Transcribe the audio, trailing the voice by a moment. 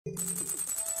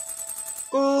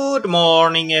Good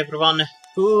morning, everyone.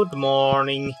 Good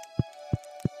morning.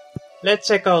 Let's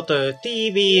check out the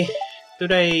TV.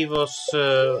 Today was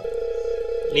a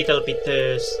little bit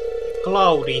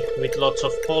cloudy with lots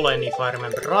of pollen, if I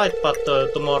remember right, but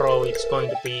tomorrow it's going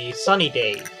to be sunny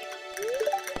day.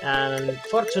 And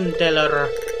fortune teller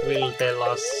will tell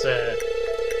us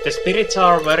the spirits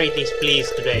are very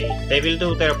displeased today. They will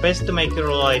do their best to make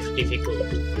your life difficult.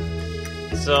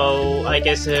 So I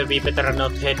guess we better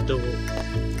not head to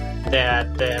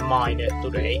that mine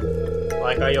today.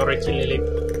 Like I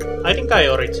think I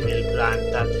originally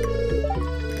planned that.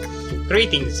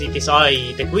 Greetings, it is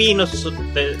I, the Queen of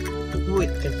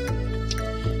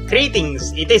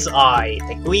Greetings, it is I,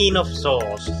 the Queen of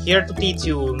Sauce, here to teach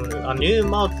you a new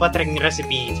mouth-watering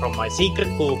recipe from my secret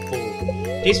cookbook.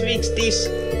 This week's dish,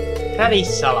 radish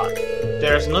salad.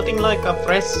 There's nothing like a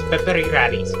fresh, peppery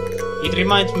radish. It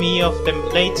reminds me of the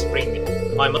late spring.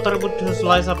 My mother would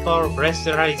slice up our fresh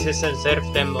radishes and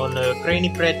serve them on a grainy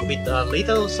bread with a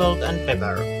little salt and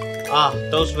pepper. Ah,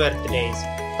 those were the days.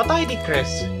 But I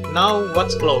digress. Now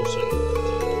watch closely.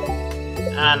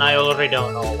 And I already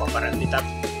don't know apparently that.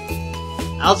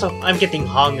 Also, I'm getting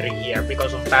hungry here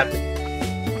because of that.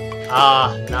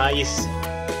 Ah, nice.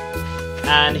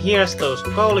 And here's those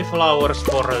cauliflowers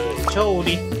for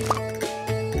Jody.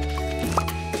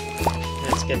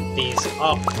 Let's get these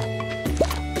up.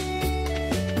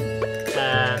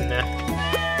 And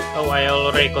oh, I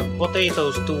already got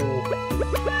potatoes too.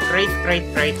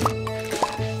 Great.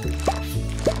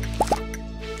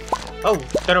 Oh,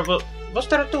 was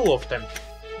there two of them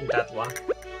in that one?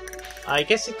 I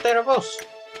guess there was.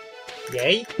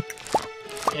 Yay.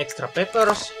 Extra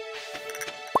peppers.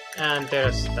 And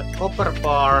there's that copper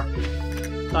bar.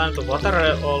 Time to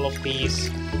water all of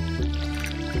these.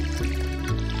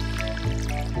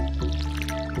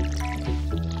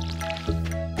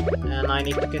 And I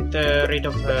need to get rid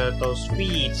of those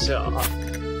weeds.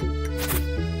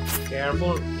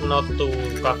 Careful not to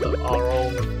cut our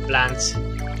own plants.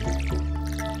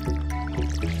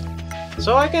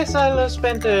 So I guess I'll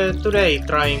spend today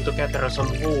trying to gather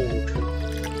some wood.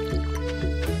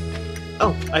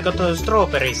 Oh, I got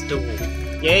strawberries too.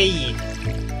 Yay!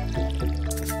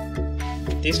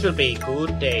 This will be a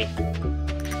good day.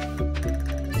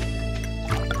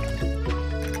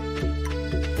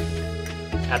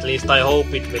 At least I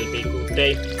hope it will be a good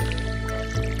day.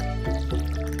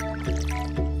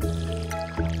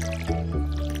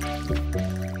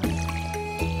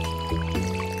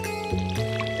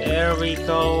 There we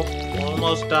go.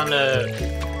 Almost done.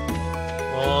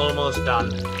 Almost done.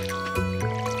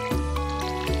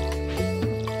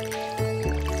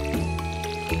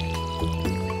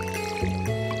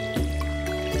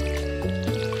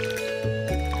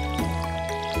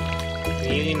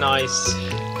 Really nice.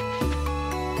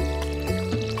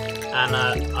 And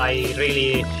I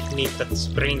really need that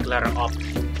sprinkler up.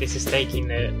 This is taking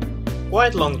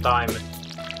quite a long time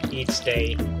each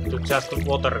day to just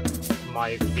water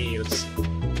my fields.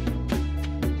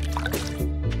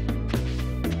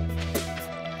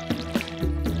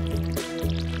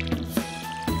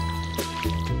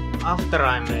 After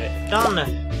I'm done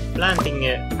planting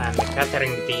and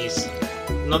gathering these,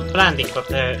 not planting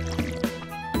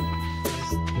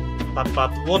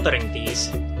but watering these,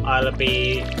 I'll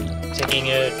be checking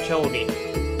Jody,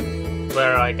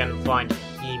 where I can find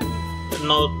him,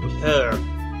 not her.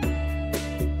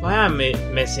 Why am I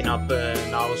messing up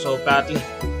now so badly?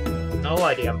 No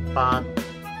idea, but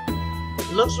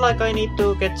looks like I need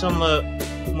to get some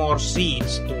more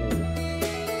seeds too.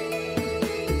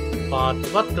 But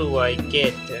what do I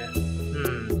get?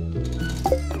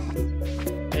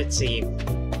 Let's see.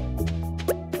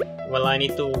 Well, I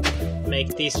need to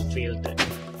make this field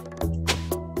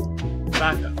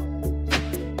back.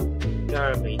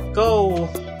 There we go.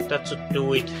 That should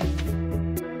do it.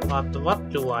 But what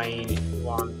do I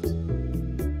want?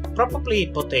 Probably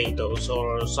potatoes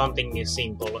or something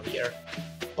simple here.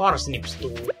 Parsnips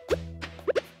too.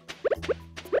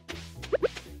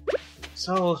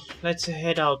 So let's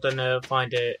head out and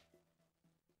find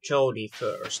Jody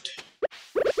first.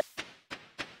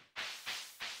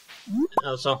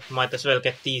 Also, might as well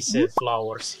get these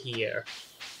flowers here.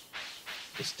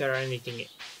 Is there anything?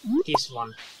 This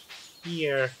one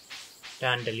here,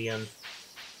 dandelion.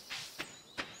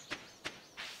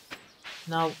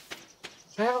 Now,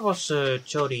 where was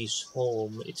Jody's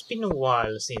home? It's been a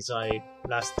while since I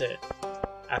last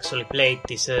actually played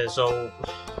this, so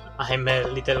I'm a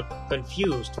little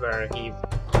confused where he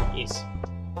is.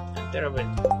 And there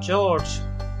went George.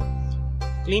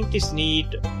 Clint is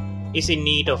in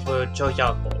need of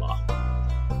Joya Cola.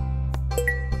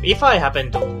 If I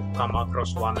happen to come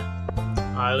across one.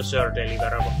 I'll sure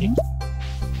deliver it.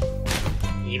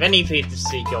 Even if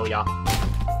it's Yoya.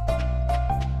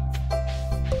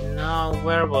 Now,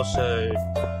 where was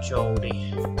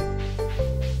Jody?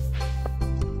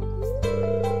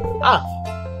 Ah!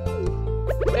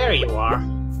 There you are.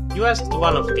 You asked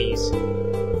one of these.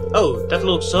 Oh, that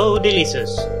looks so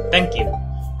delicious. Thank you.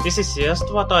 This is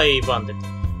just what I wanted.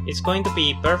 It's going to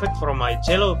be perfect for my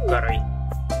jello curry.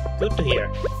 Good to hear.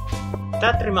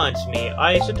 That reminds me,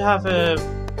 I should have a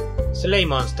Slay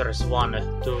Monsters one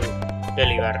to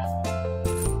deliver.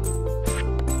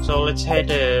 So let's head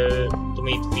to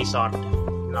meet Wizard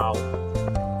now.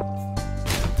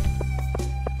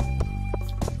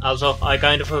 Also, I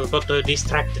kind of got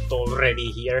distracted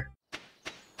already here.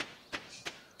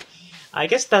 I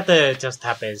guess that just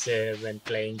happens when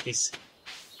playing this.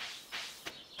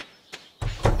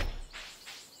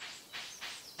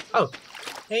 Oh,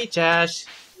 hey Josh.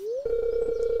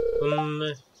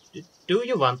 Do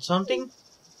you want something?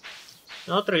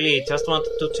 Not really, just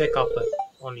wanted to check up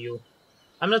on you.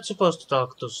 I'm not supposed to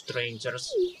talk to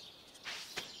strangers.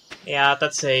 Yeah,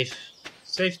 that's safe.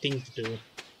 Safe thing to do.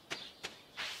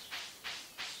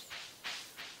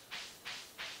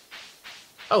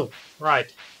 Oh,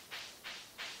 right.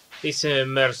 This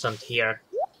merchant here.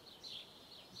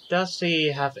 Does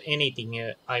he have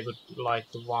anything I would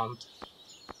like to want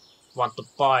to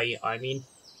buy, I mean?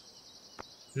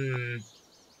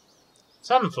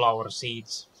 Sunflower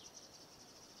seeds.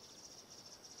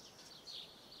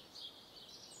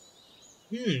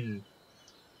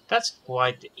 That's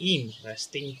quite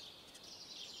interesting.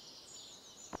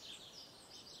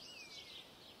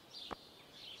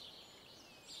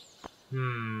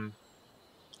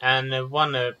 And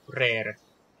one rare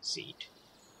seed.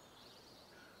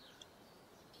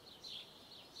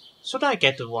 Should I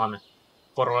get one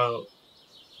for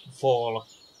fall?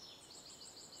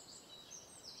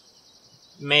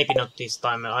 Maybe not this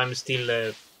time. I'm still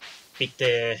a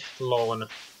bit low on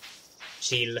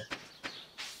chill.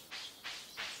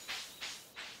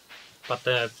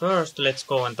 But first, let's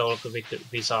go and talk with the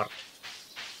Wizard.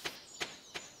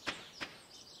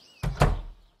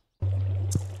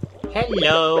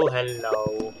 Hello,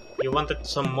 hello. You wanted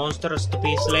some monsters to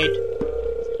be slayed?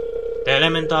 The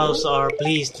elementals are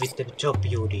pleased with the job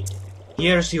you did.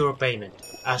 Here's your payment,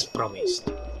 as promised.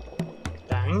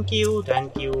 Thank you,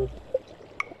 thank you.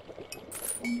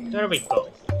 There we go.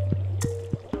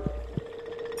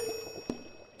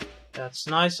 That's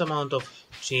nice amount of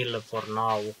chill for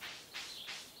now.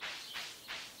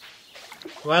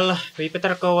 Well, we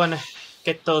better go and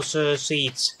get those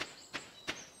seeds.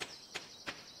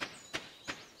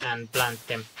 And plant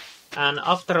them. And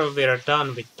after we're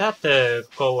done with that,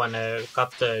 go and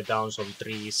cut down some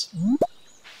trees.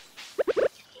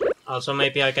 Also,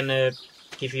 maybe I can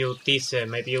give you this,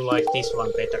 maybe you like this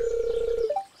one better.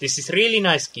 This is really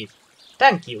nice gift.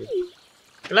 Thank you.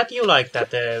 Glad you like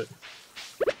that,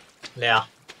 Lea.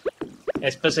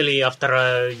 Especially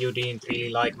after you didn't really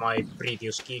like my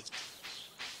previous gift.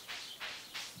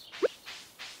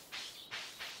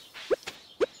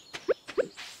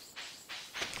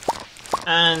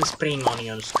 And spring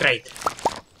onions, great.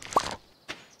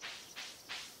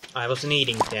 I was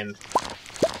needing them.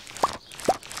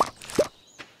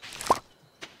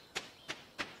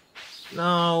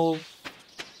 Now,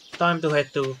 time to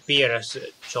head to Pierre's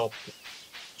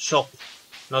shop,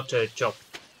 not a job.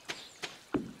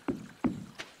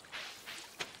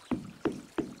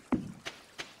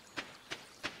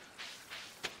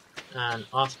 And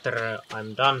after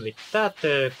I'm done with that,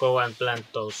 go and plant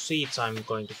those seeds I'm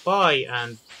going to buy,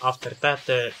 and after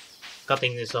that,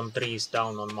 cutting some trees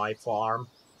down on my farm.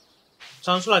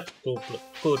 Sounds like a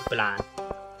good plan.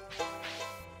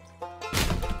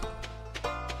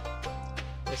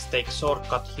 Let's take a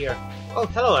shortcut here. Oh,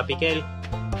 hello Abigail.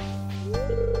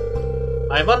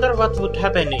 I wonder what would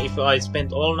happen if I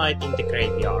spent all night in the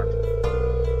graveyard.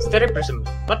 Prism,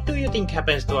 what do you think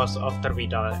happens to us after we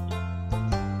die?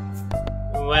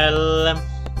 Well,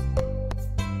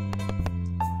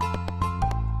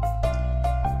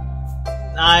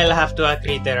 I'll have to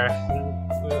agree there.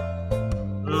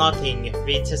 Nothing.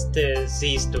 We just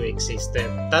cease to exist.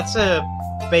 That's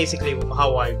basically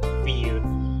how I view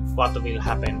what will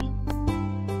happen.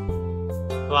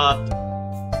 But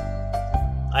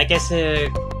I guess a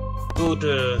good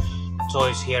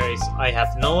choice here is I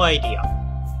have no idea.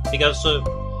 Because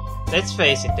let's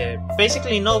face it,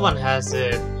 basically no one has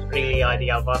really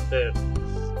idea what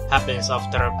happens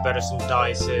after a person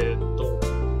dies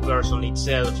to person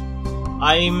itself.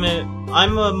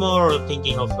 I'm more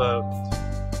thinking of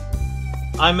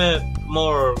I'm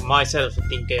more myself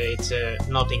think it's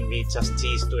nothing, we just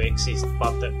cease to exist,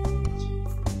 but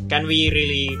can we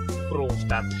really prove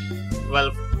that?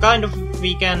 Well, kind of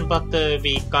we can, but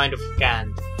we kind of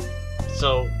can't.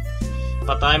 So,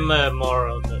 but I'm more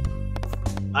of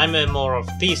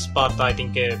this, but I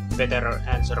think a better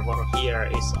answer for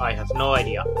here is I have no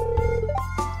idea.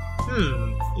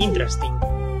 Interesting.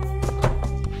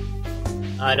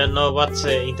 I don't know what's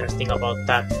interesting about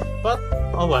that, but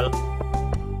oh well.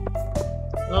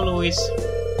 Hello, Louis.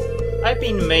 I've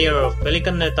been mayor of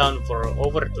Pelican Town for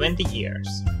over 20 years.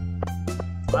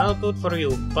 Well, good for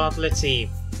you, but let's see.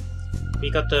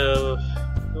 We got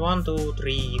 1, 2,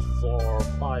 3, 4,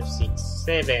 5, 6,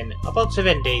 7. About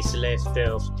 7 days left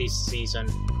of this season.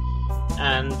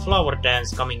 And Flower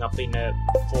Dance coming up in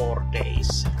 4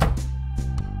 days.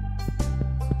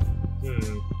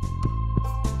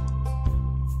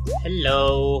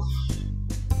 Hello.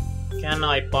 Can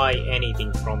I buy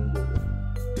anything from you?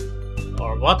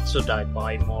 Or what should I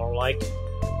buy more like?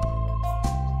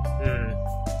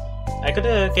 I could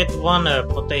get one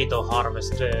potato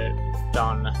harvest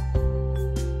done.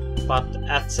 But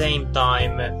at the same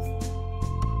time,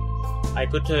 I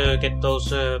could get those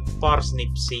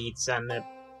parsnip seeds and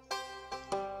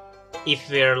if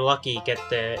we're lucky get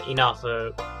enough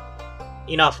of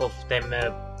them,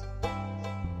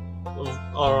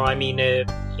 or I mean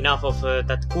enough of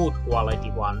that good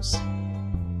quality ones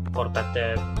for that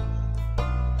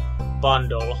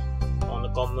bundle on the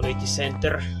community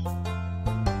center.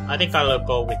 I think I'll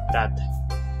go with that.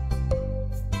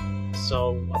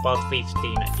 So about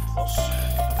 15 it was.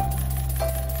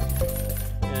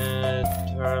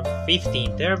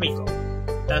 15, there we go.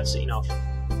 That's enough.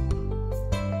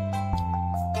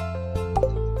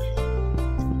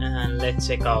 And let's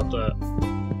check out.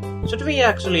 Should we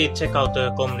actually check out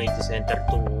the community center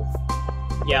too?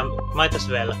 Yeah, might as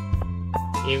well.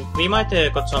 We might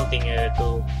got something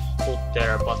to put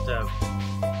there, but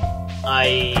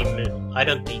I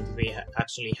don't think we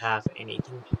actually have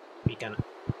anything we can.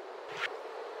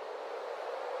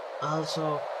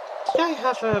 Also, did I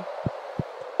have a...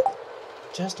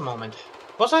 Just a moment.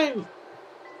 Was I...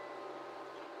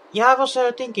 Yeah, I was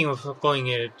thinking of going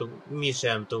to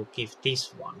museum to give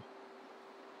this one.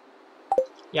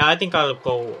 Yeah, I think I'll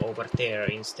go over there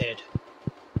instead.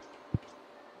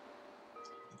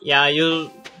 Yeah, you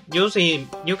see,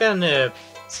 you can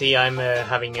see I'm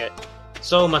having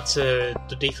so much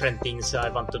different things I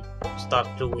want to start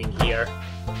doing here.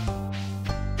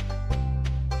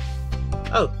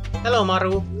 Oh, hello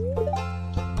Maru.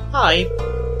 Hi.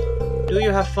 Do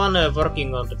you have fun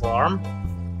working on the farm?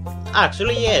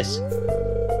 Actually, yes.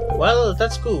 Well,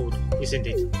 that's good, isn't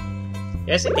it?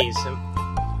 Yes, it is.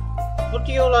 Would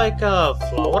you like a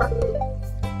flower?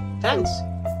 Thanks.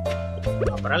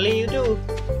 Apparently you do.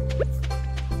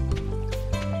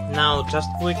 Now, just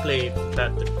quickly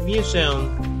that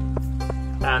museum,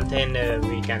 and then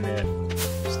we can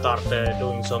start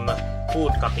doing some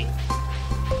food cutting.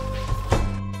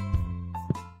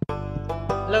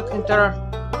 Look, Hunter.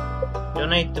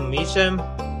 Donate to museum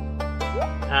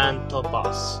and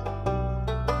topaz.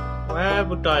 Where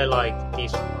would I like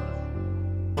this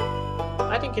one?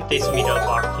 I think it is middle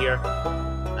part here.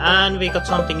 And we got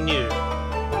something new.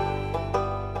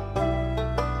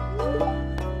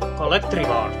 Collect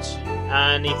rewards.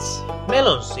 And it's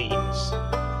melon seeds.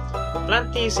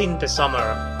 Plant these in the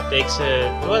summer. Takes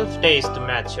 12 days to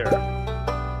mature.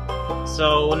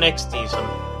 So next season.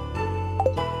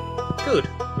 Good.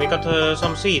 We got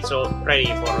some seeds all ready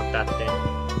for that then.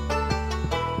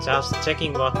 Just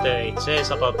checking what it says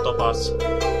about topaz.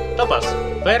 Topaz,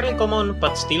 fairly common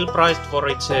but still prized for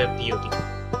its beauty.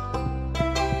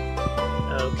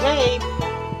 Okay.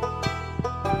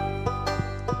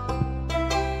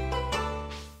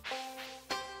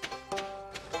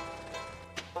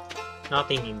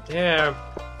 Nothing in there.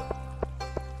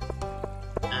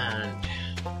 And...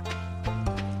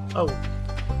 oh,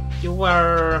 you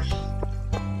were...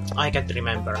 I can't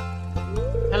remember.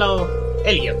 Hello,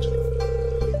 Elliot.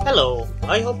 Hello,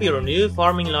 I hope your new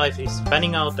farming life is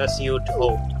panning out as you'd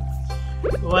hoped.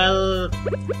 Well,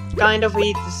 kind of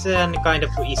it is and kind of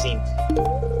isn't.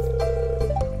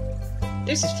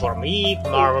 This is for me,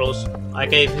 Marvelous. I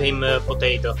gave him a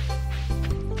potato.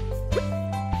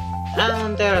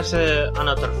 And there's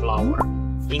another flower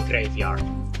in graveyard.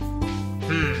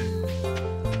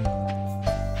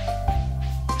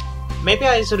 Maybe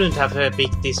I shouldn't have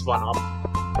picked this one up.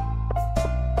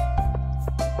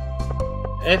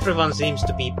 Everyone seems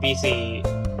to be busy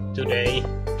today.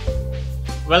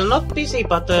 Well, not busy,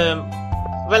 but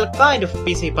well, kind of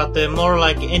busy, but more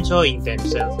like enjoying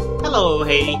themselves. Hello,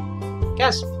 Haley.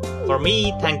 Gasp. For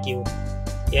me, thank you.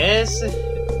 Yes.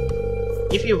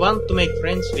 If you want to make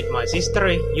friends with my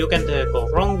sister, you can't go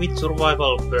wrong with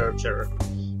survival burger.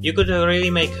 You could really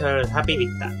make her happy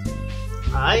with that.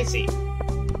 I see.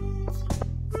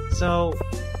 So,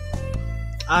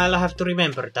 I'll have to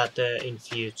remember that in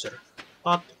future.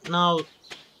 But now,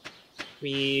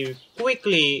 we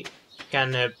quickly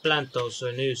can plant those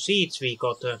new seeds we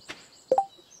got.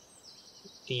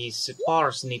 These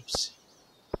parsnips.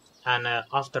 And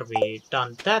after we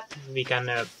done that, we can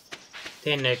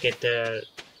then get a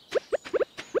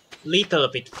little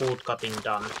bit food cutting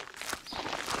done.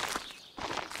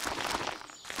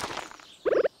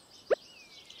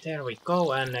 There we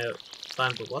go, and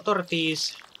time to water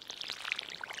these.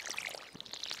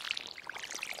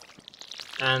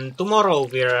 And tomorrow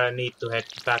we need to head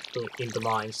back into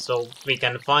mines, so we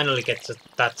can finally get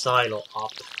that silo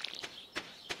up.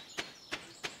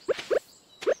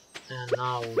 And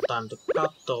now time to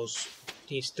cut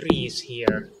these trees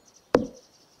here.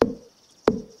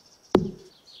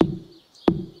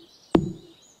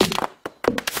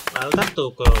 Well, that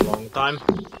took a long time.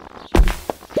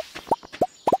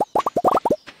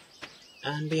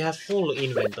 And we have full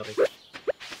inventory.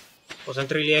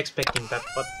 Wasn't really expecting that,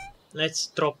 but let's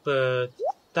drop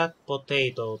that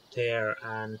potato there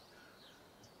and...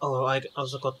 Oh, I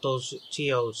also got those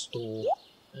geodes too.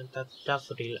 And that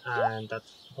daffodil and that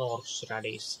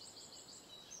horseradish.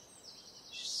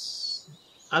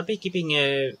 I'll be keeping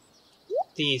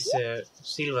these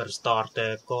silver start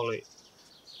collie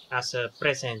as a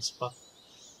presents, but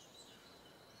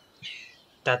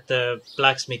that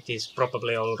blacksmith is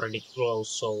probably already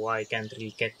closed, so I can't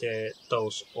really get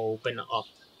those open up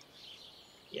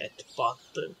yet. But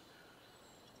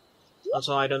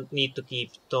also I don't need to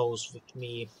keep those with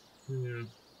me.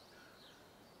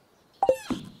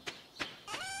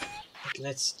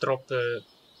 Let's drop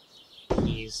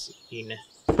these in.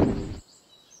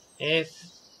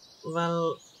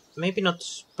 Well, maybe not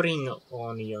spring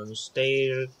onions.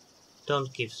 They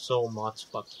don't give so much,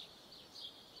 but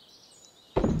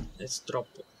let's drop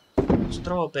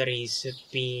strawberries,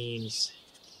 beans,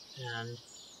 and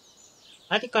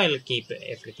I think I'll keep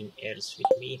everything else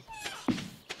with me.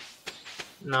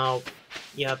 Now,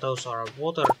 yeah, those are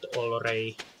watered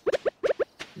already.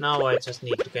 Now I just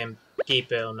need to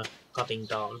keep on cutting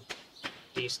down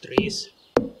these trees.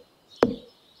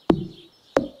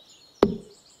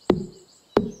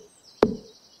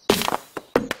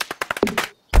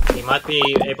 We might be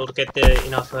able to get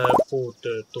enough food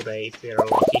today if we're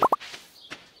lucky.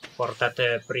 For that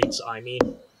bridge, I mean.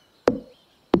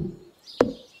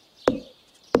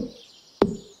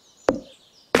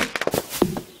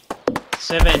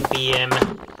 $7 PM.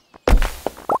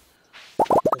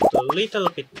 With a little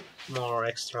bit more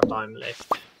extra time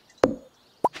left.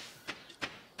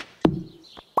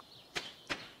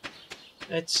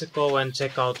 Let's go and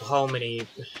check out how many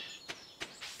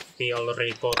we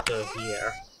already got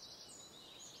here.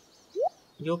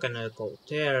 You can go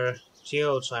there.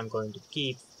 Geodes I'm going to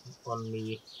keep on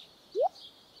me.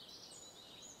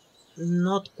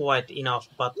 Not quite enough,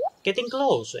 but getting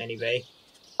close anyway.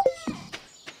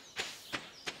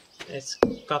 Let's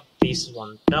cut this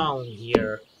one down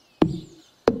here.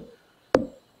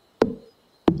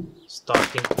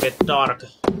 Starting to get dark.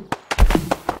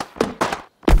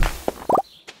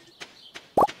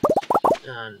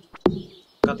 And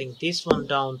cutting this one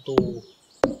down too.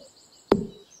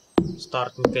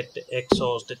 Starting to get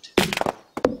exhausted.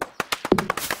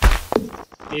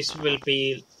 This will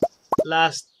be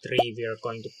last tree we are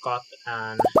going to cut,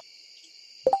 and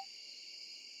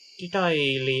did I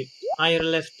leave? I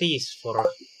left these for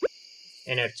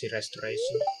energy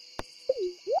restoration.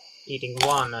 Eating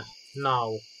one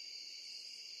now,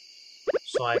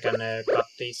 so I can cut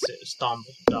this stump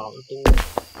down too.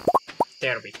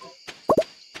 There we go.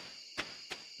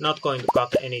 Not going to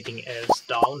cut anything else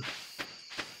down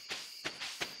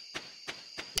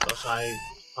because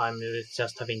I'm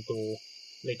just having too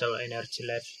little energy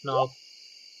left now.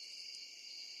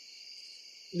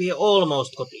 We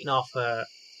almost got enough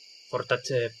for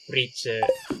that bridge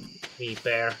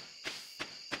repair.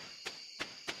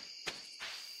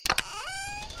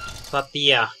 But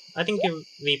yeah, I think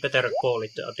we better call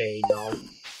it a day now.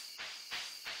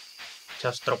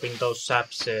 Just dropping those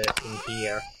saps in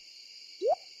here.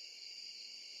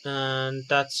 And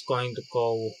that's going to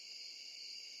go...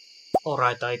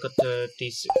 Alright, I got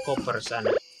these coppers and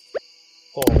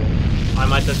coal. I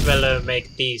might as well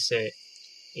make these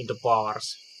into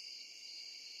bars.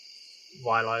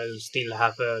 While I'll still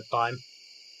have time.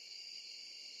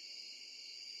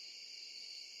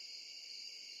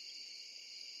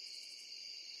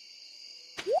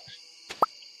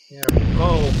 There we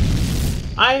go.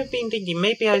 I've been thinking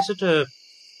maybe I should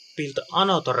build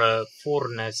another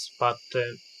furnace, but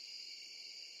to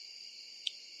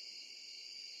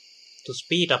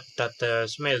speed up that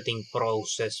smelting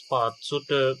process, but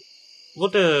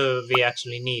would we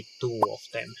actually need 2 of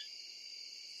them?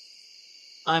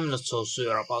 I'm not so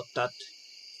sure about that.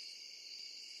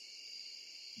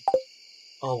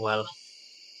 Oh well.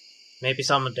 Maybe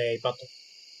someday, but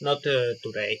not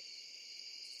today.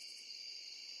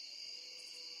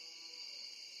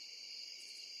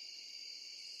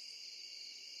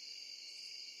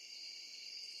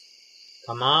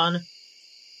 Come on.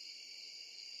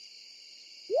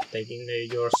 Taking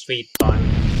your sweet time.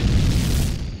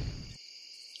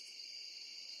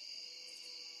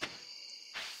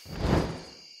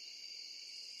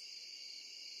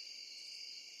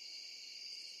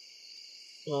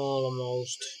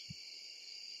 Almost.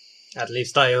 At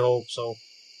least I hope so.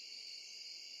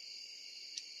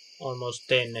 Almost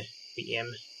 10 PM.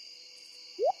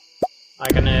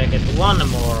 I can get 1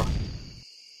 more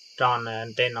done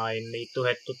and then I need to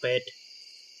head to bed.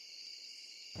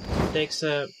 It takes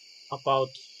about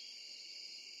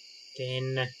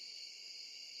 10,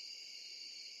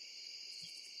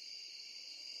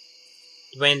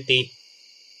 20.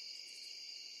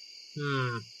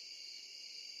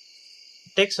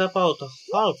 It takes about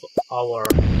half hour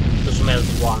to smelt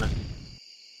 1.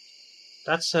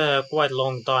 That's quite a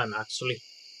long time actually.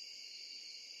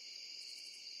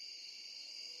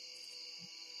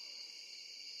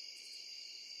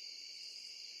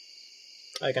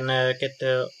 I can get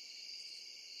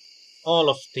all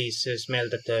of these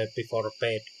smelted before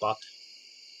bed, but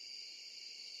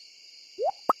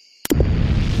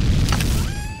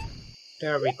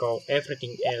there we go.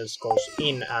 Everything else goes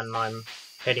in and I'm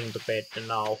heading to bed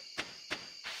now.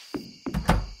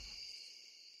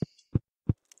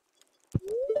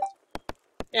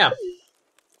 Yeah,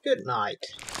 good night.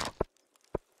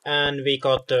 And we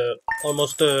got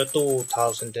almost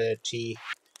 2000 G.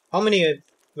 How many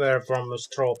were from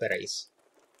strawberries?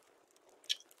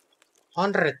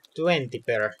 120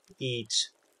 per each.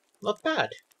 Not bad.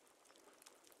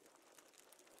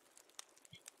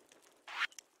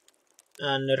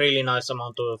 And a really nice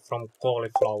amount from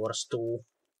cauliflowers too.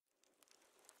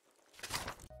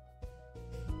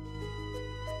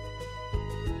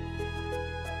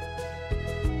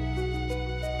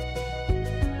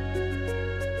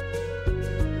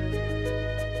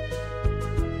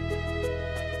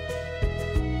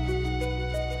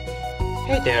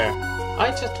 Hey there! I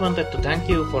just wanted to thank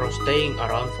you for staying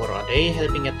around for a day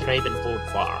helping at Ravenwood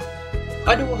farm.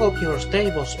 I do hope your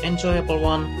stay was an enjoyable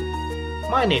one.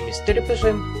 My name is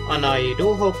Prism, and I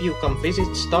do hope you come visit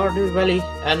Stardew Valley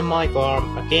and my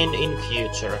farm again in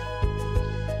future.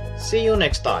 See you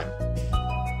next time.